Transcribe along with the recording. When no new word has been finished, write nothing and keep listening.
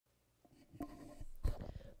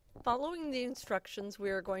Following the instructions,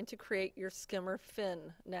 we are going to create your skimmer fin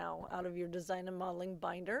now out of your design and modeling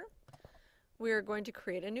binder. We are going to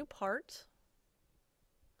create a new part,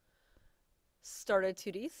 start a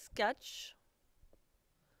 2D sketch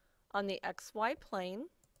on the XY plane.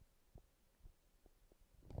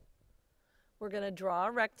 We're going to draw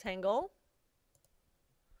a rectangle.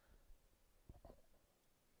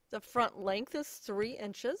 The front length is 3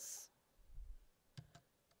 inches.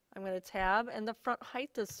 I'm going to tab, and the front height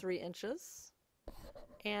is 3 inches,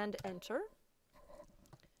 and enter.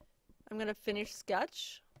 I'm going to finish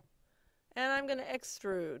sketch, and I'm going to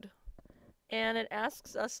extrude. And it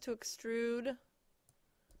asks us to extrude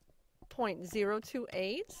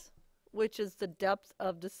 0.028, which is the depth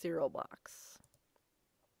of the zero box.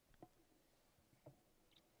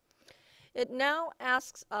 It now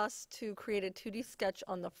asks us to create a 2D sketch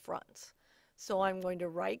on the front. So I'm going to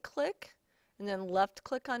right click and then left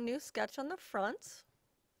click on new sketch on the front.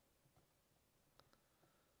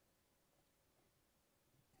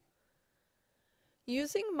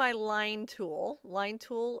 Using my line tool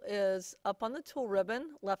is up on the tool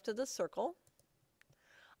ribbon, left of the circle.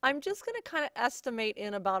 I'm just going to kind of estimate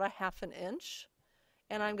in about 1/2 inch,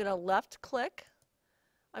 and I'm going to left click.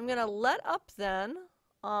 I'm going to let up then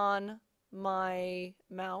on my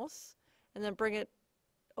mouse and then bring it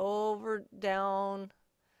over, down,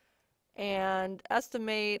 and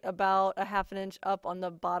estimate about 1/2 inch up on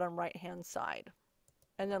the bottom right hand side,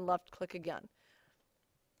 and then left click again.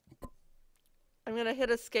 I'm going to hit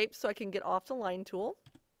escape so I can get off the line tool.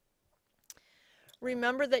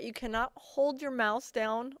 Remember that you cannot hold your mouse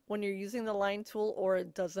down when you're using the line tool or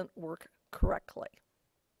it doesn't work correctly.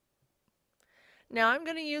 Now I'm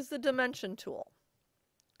going to use the dimension tool.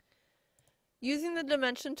 Using the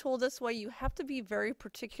dimension tool this way, you have to be very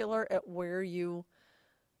particular at where you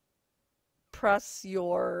press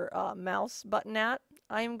your mouse button at.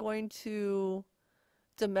 I am going to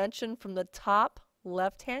dimension from the top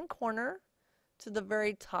left-hand corner to the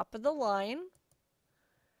very top of the line,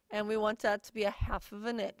 and we want that to be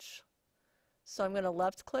 1/2 inch. So I'm going to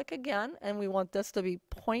left click again, and we want this to be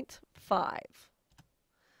 0.5.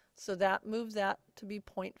 So that moves that to be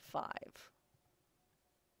 0.5.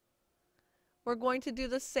 We're going to do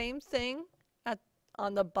the same thing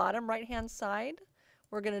on the bottom right hand side.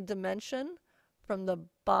 We're going to dimension from the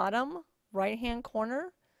bottom right hand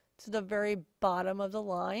corner to the very bottom of the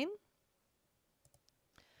line,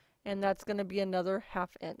 and that's going to be another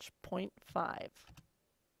 1/2 inch, 0.5.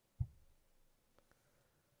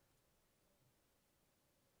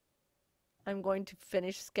 I'm going to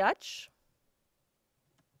finish sketch.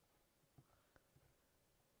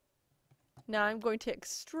 Now I'm going to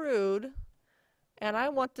extrude, and I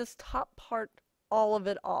want this top part, all of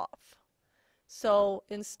it off. So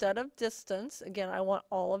instead of distance, again, I want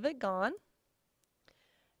all of it gone.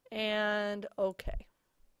 And okay.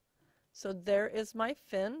 So there is my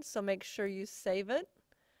fin. So make sure you save it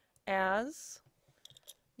as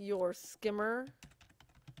your skimmer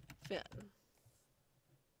fin.